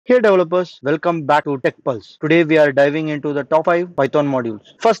Hey developers, welcome back to Tech Pulse. Today we are diving into the top 5 Python modules.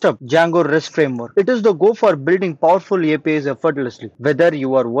 First up, Django REST framework. It is the go for building powerful APIs effortlessly. Whether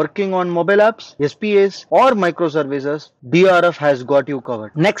you are working on mobile apps, SPAs or microservices, DRF has got you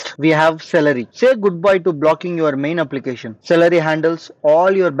covered. Next, we have Celery. Say goodbye to blocking your main application. Celery handles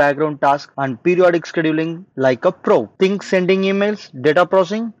all your background tasks and periodic scheduling like a pro. Think sending emails, data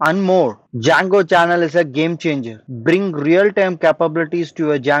processing and more. Django Channel is a game changer. Bring real-time capabilities to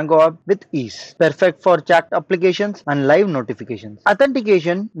your Django app with ease. Perfect for chat applications and live notifications.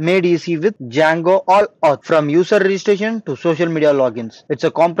 Authentication made easy with Django All Auth. From user registration to social media logins. It's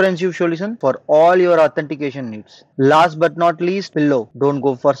a comprehensive solution for all your authentication needs. Last but not least, Pillow. Don't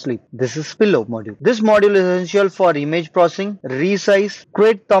go for sleep. This is Pillow module. This module is essential for image processing, resize,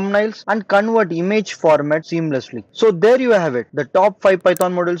 create thumbnails and convert image format seamlessly. So there you have it. The top 5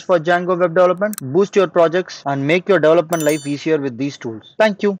 Python modules for Django web development. Boost your projects and make your development life easier with these tools. Thank you.